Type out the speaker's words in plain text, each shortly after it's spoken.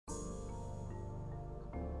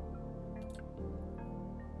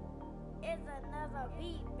another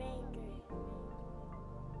beat banger.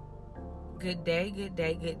 Good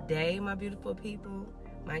day, my beautiful people,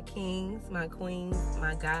 my kings, my queens,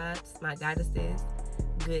 my gods, my goddesses.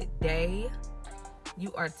 Good day.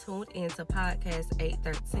 You are tuned into podcast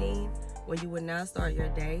 813, where you will now start your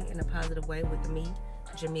day in a positive way with me,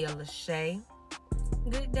 Jamia Lachey.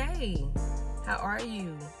 Good day. How are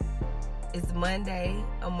you? It's Monday,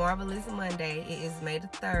 a marvelous Monday. It is May the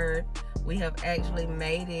 3rd. We have actually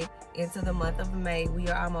made it into the month of May. We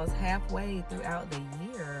are almost halfway throughout the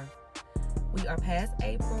year. We are past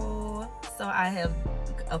April, so I have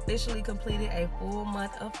officially completed a full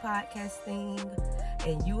month of podcasting,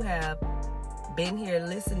 and you have been here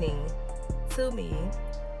listening to me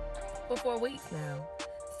for 4 weeks now.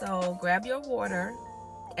 So grab your water,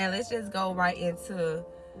 and let's just go right into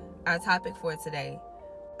our topic for today.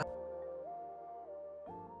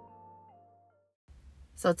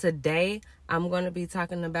 So today, I'm going to be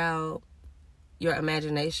talking about your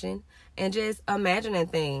imagination and just imagining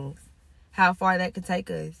things, how far that could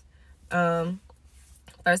take us.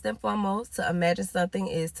 First and foremost, to imagine something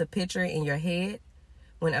is to picture it in your head.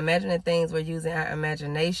 When imagining things, we're using our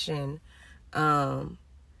imagination to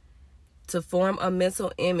form a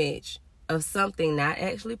mental image of something not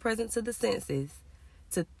actually present to the senses,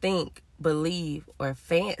 to think, believe, or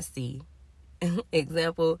fancy.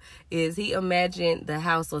 Example is he imagined the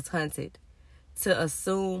house was haunted. To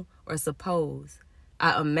assume or suppose.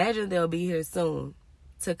 I imagine they'll be here soon.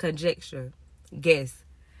 To conjecture. Guess.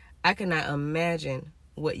 I cannot imagine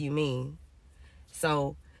what you mean.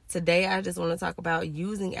 So today I just want to talk about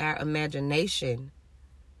using our imagination.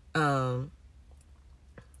 That's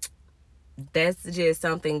just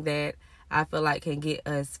something that I feel like can get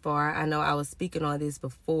us far. I know I was speaking on this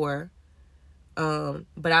before.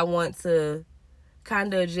 But I want to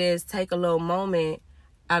kind of just take a little moment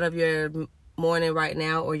out of your morning right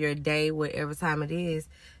now or your day, whatever time it is,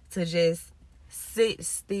 to just sit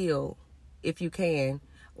still if you can,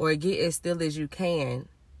 or get as still as you can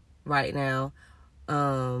right now,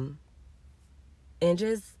 and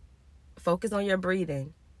just focus on your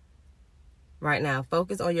breathing right now.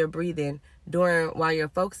 Focus on your breathing. While you're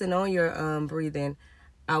focusing on your breathing,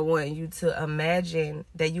 I want you to imagine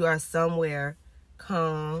that you are somewhere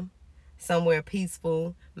calm, somewhere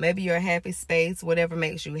peaceful. Maybe your happy space, whatever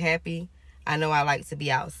makes you happy. I know I like to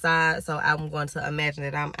be outside, so I'm going to imagine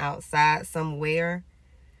that I'm outside somewhere.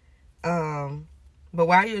 But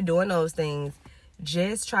while you're doing those things,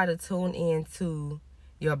 just try to tune into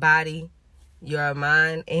your body, your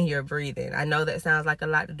mind, and your breathing. I know that sounds like a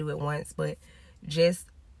lot to do at once, but just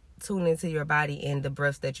tune into your body and the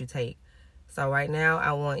breaths that you take. So right now,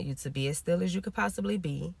 I want you to be as still as you could possibly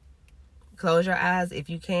be. Close your eyes if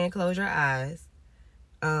you can. Close your eyes,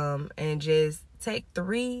 and just take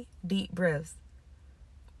 3 deep breaths.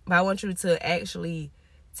 But I want you to actually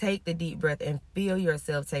take the deep breath and feel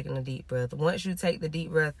yourself taking a deep breath. Once you take the deep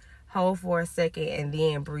breath, hold for a second and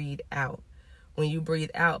then breathe out. When you breathe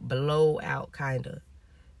out, blow out, kind of.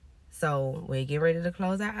 So we're getting ready to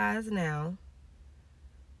close our eyes now.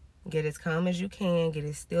 Get as calm as you can. Get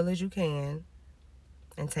as still as you can.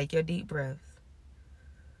 And take your deep breaths.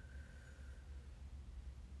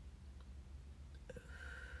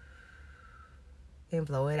 And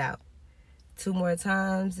blow it out. 2 more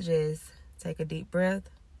times. Just take a deep breath.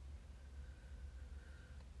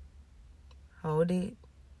 Hold it.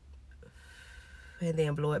 And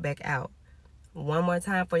then blow it back out. 1 more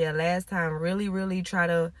time for your last time. Really, really try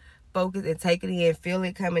to focus and take it in. Feel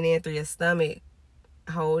it coming in through your stomach.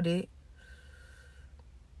 Hold it.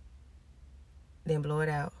 Then blow it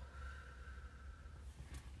out.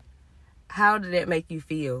 How did that make you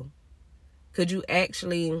feel? Could you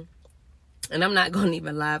actually... And I'm not going to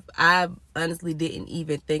even lie. I honestly didn't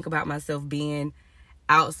even think about myself being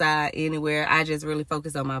outside anywhere. I just really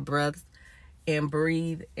focused on my breaths and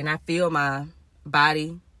breathe. And I feel my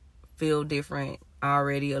body feel different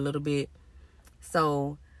already a little bit.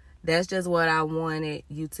 So that's just what I wanted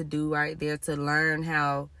you to do right there, to learn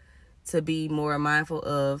how to be more mindful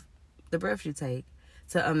of the breath you take.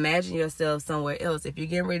 To imagine yourself somewhere else. If you're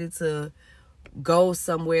getting ready to go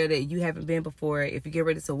somewhere that you haven't been before, if you get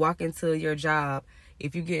ready to walk into your job,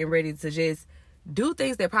 if you're getting ready to just do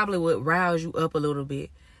things that probably would rouse you up a little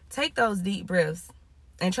bit, take those deep breaths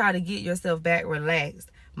and try to get yourself back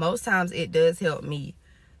relaxed. Most times it does help me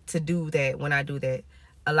to do that when I do that.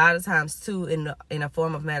 A lot of times too, in a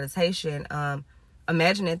form of meditation,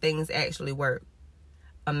 imagining things actually work.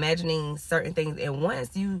 Imagining certain things, and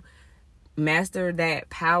once you master that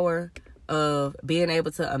power of being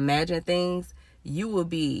able to imagine things, you will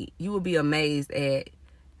be amazed at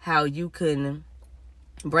how you can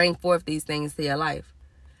bring forth these things to your life.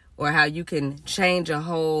 or how you can change a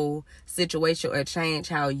whole situation or change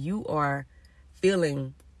how you are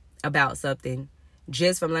feeling about something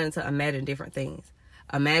just from learning to imagine different things.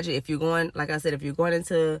 Imagine if you're going, like I said, if you're going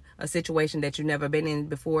into a situation that you've never been in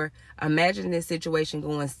before, imagine this situation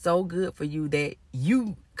going so good for you that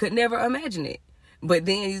you could never imagine it. But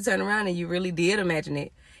then you turn around and you really did imagine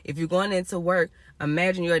it. If you're going into work,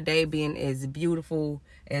 imagine your day being as beautiful,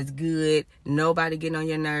 as good, nobody getting on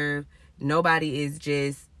your nerve, nobody is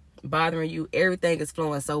just bothering you, everything is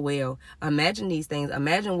flowing so well. Imagine these things.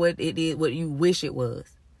 Imagine what it is, what you wish it was,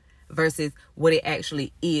 versus what it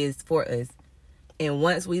actually is for us. And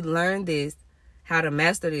once we learn this, how to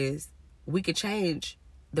master this, we could change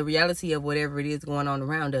the reality of whatever it is going on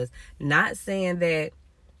around us. Not saying that,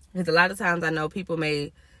 because a lot of times I know people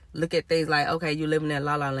may look at things like, okay, you're living in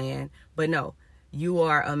la la land. But no, you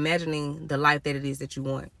are imagining the life that it is that you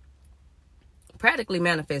want. Practically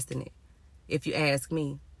manifesting it, if you ask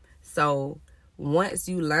me. So once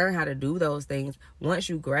you learn how to do those things, once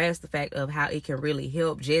you grasp the fact of how it can really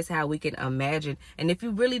help, just how we can imagine. And if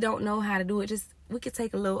you really don't know how to do it, we could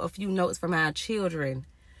take a few notes from our children,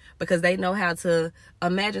 because they know how to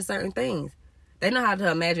imagine certain things. They know how to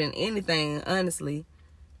imagine anything, honestly.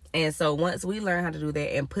 And so once we learn how to do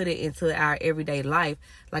that and put it into our everyday life,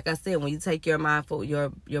 like I said, when you take your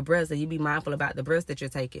breaths, and you be mindful about the breaths that you're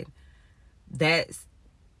taking, that's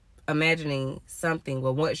imagining something.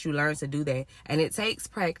 Well, once you learn to do that, and it takes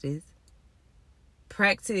practice.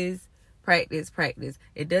 It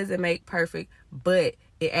doesn't make perfect, but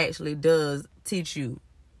it actually does teach you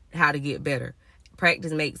how to get better.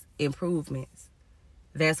 Practice makes improvements.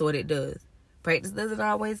 That's what it does. Practice doesn't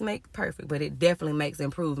always make perfect, but it definitely makes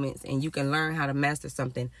improvements, and you can learn how to master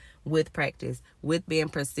something with practice, with being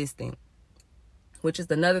persistent, which is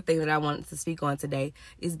another thing that I wanted to speak on today,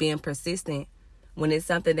 is being persistent when it's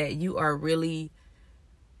something that you are really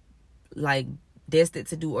like destined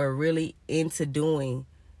to do or really into doing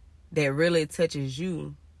that really touches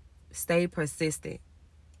you. Stay persistent.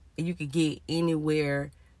 You can get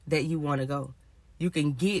anywhere that you want to go. You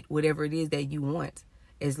can get whatever it is that you want.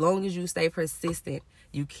 As long as you stay persistent,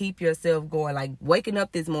 you keep yourself going, like waking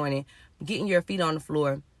up this morning, getting your feet on the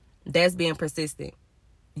floor, that's being persistent.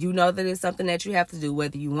 You know that it's something that you have to do,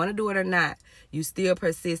 whether you want to do it or not. You still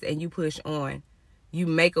persist and you push on. You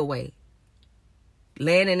make a way.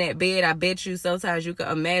 Laying in that bed, I bet you sometimes you can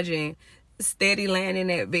imagine steady laying in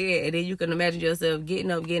that bed, and then you can imagine yourself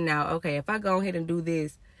getting up, getting out. Okay, if I go ahead and do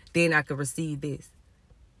this, then I can receive this.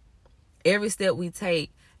 Every step we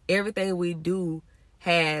take, everything we do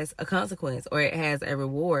has a consequence, or it has a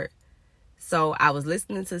reward. So I was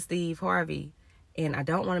listening to Steve Harvey, and I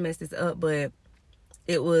don't want to mess this up, but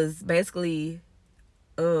it was basically,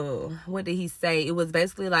 what did he say? It was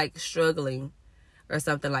basically like struggling or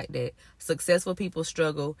something like that. Successful people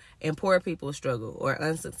struggle and poor people struggle, or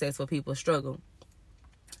unsuccessful people struggle.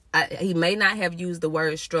 He may not have used the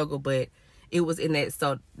word struggle, but it was in that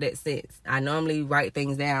sense. I normally write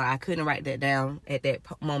things down. I couldn't write that down at that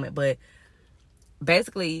moment, but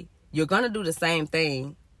basically, you're going to do the same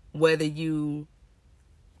thing whether you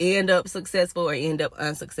end up successful or end up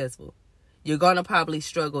unsuccessful. You're going to probably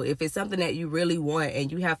struggle. If it's something that you really want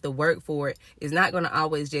and you have to work for it, it's not going to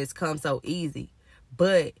always just come so easy.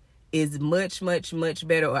 But it's much, much, much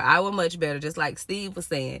better, or I would much better, just like Steve was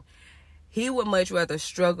saying. He would much rather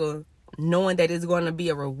struggle knowing that it's going to be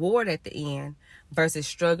a reward at the end versus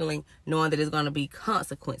struggling knowing that there's going to be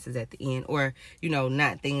consequences at the end, or,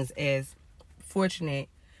 not things as fortunate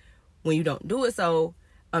when you don't do it. So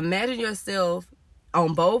imagine yourself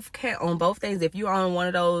on both things. If you're on one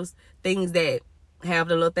of those things that have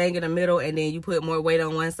the little thing in the middle, and then you put more weight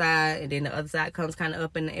on one side, and then the other side comes kind of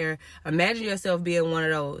up in the air. Imagine yourself being one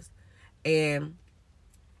of those, and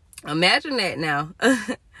imagine that now,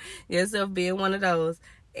 yourself being one of those,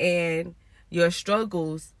 and your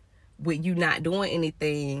struggles with you not doing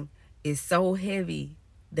anything is so heavy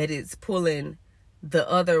that it's pulling the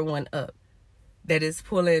other one up. That is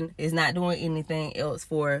not doing anything else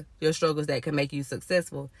for your struggles that can make you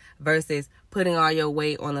successful, versus putting all your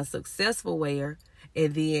weight on a successful weigher,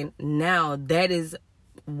 and then now that is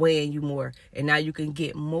weighing you more, and now you can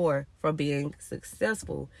get more from being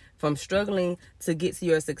successful. From struggling to get to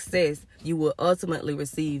your success, you will ultimately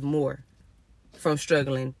receive more from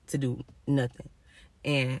struggling to do nothing.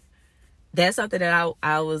 And that's something that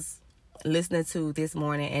I was listening to this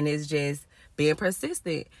morning, and it's just being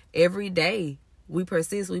persistent every day. We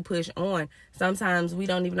persist, we push on. Sometimes we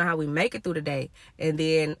don't even know how we make it through the day. And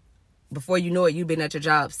then before you know it, you've been at your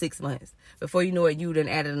job 6 months. Before you know it, you done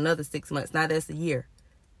added another 6 months. Now that's a year.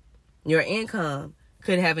 Your income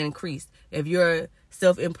could have increased. If your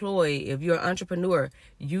self-employed, if you're an entrepreneur,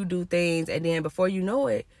 you do things, and then before you know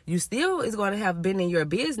it, you still is going to have been in your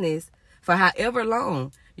business for however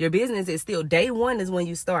long. Your business is still, day one is when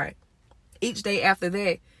you start. Each day after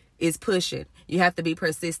that is pushing. You have to be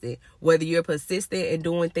persistent. Whether you're persistent in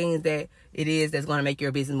doing things that's going to make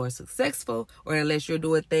your business more successful, or unless you're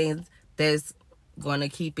doing things that's going to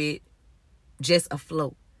keep it just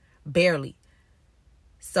afloat, barely.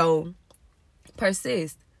 So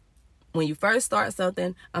persist. When you first start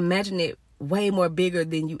something, imagine it way more bigger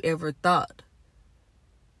than you ever thought.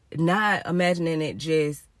 Not imagining it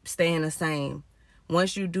just staying the same.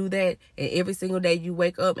 Once you do that, and every single day you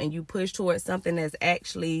wake up and you push towards something that's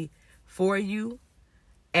actually for you,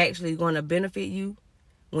 actually going to benefit you,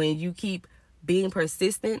 when you keep being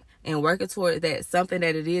persistent and working toward that something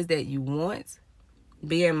that it is that you want,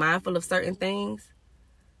 being mindful of certain things.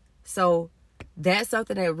 So that's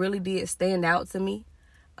something that really did stand out to me.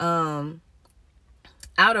 Out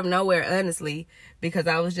of nowhere, honestly, because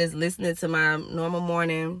I was just listening to my normal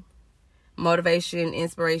morning motivation,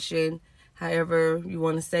 inspiration, however you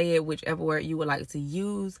want to say it, whichever word you would like to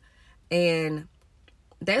use. And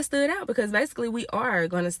that stood out because basically we are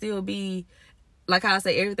going to still be, like I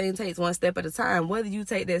say, everything takes one step at a time. Whether you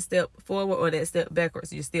take that step forward or that step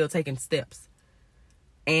backwards, you're still taking steps.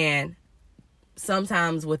 And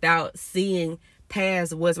sometimes without seeing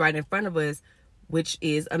past what's right in front of us, which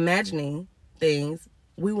is imagining things,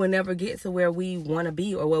 we will never get to where we want to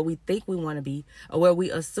be, or where we think we want to be, or where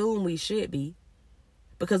we assume we should be,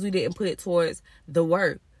 because we didn't put it towards the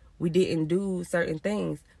work. We didn't do certain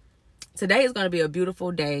things. Today is going to be a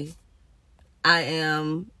beautiful day. I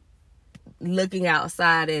am looking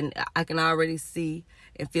outside and I can already see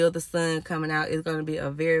and feel the sun coming out. It's going to be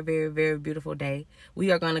a very, very, very beautiful day.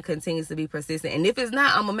 We are going to continue to be persistent. And if it's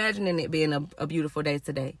not, I'm imagining it being a beautiful day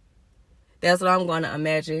today. That's what I'm going to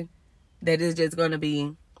imagine. That is just going to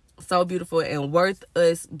be so beautiful and worth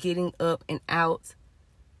us getting up and out,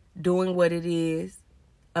 doing what it is,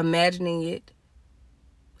 imagining it.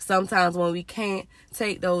 Sometimes when we can't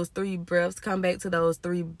take those 3 breaths, come back to those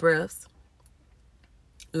 3 breaths.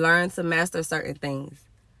 Learn to master certain things.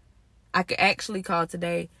 I could actually call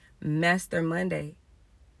today Master Monday.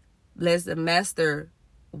 Let's master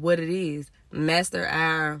what it is. Master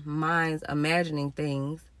our minds imagining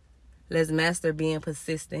things. Let's master being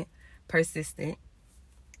persistent.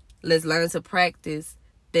 Let's learn to practice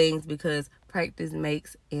things, because practice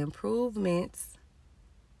makes improvements.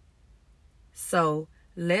 So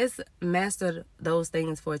let's master those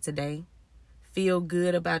things for today. Feel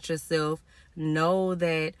good about yourself. Know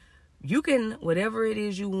that you can, whatever it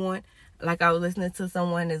is you want. Like I was listening to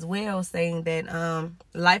someone as well saying that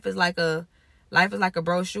life is like a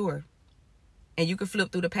brochure. And you can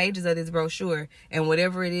flip through the pages of this brochure, and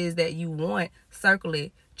whatever it is that you want, circle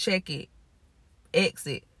it, check it,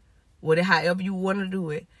 exit, however you want to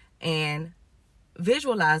do it, and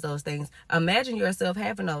visualize those things. Imagine yourself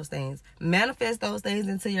having those things. Manifest those things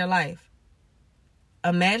into your life.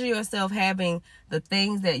 Imagine yourself having the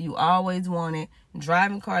things that you always wanted,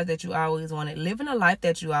 driving cars that you always wanted, living a life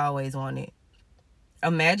that you always wanted.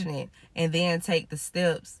 Imagine it, and then take the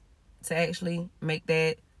steps to actually make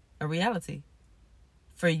that a reality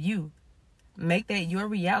for you. Make that your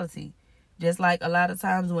reality. Just like a lot of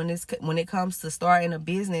times when it comes to starting a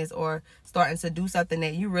business or starting to do something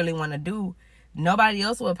that you really want to do, nobody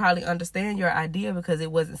else will probably understand your idea because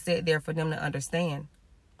it wasn't set there for them to understand.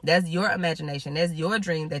 That's your imagination. That's your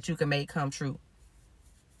dream that you can make come true.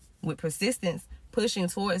 With persistence, pushing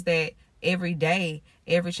towards that every day,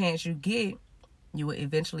 every chance you get, you will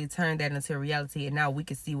eventually turn that into reality. And now we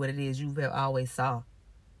can see what it is you have always saw.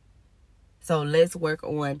 So let's work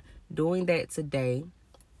on doing that today.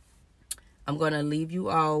 I'm going to leave you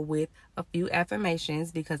all with a few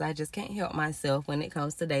affirmations because I just can't help myself when it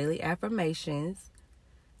comes to daily affirmations.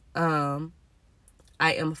 I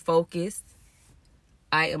am focused.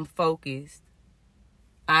 I am focused.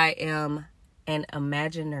 I am an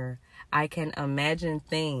imaginer. I can imagine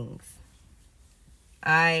things.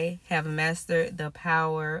 I have mastered the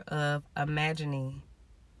power of imagining.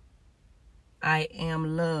 I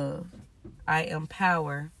am love. I am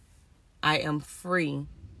power. I am free.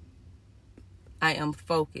 I am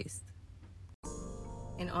focused.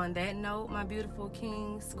 And on that note, my beautiful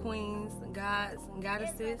kings, queens, gods, and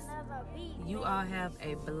goddesses, you all have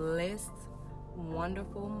a blessed,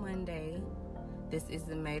 wonderful Monday. This is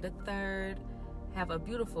May the 3rd. Have a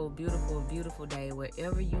beautiful, beautiful, beautiful day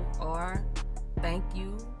wherever you are. Thank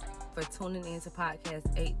you for tuning in to podcast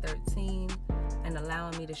 813 and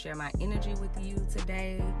allowing me to share my energy with you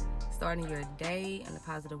today. Starting your day in a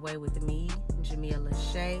positive way with me, Jamia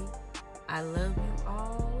Lachey. I love you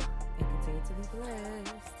all.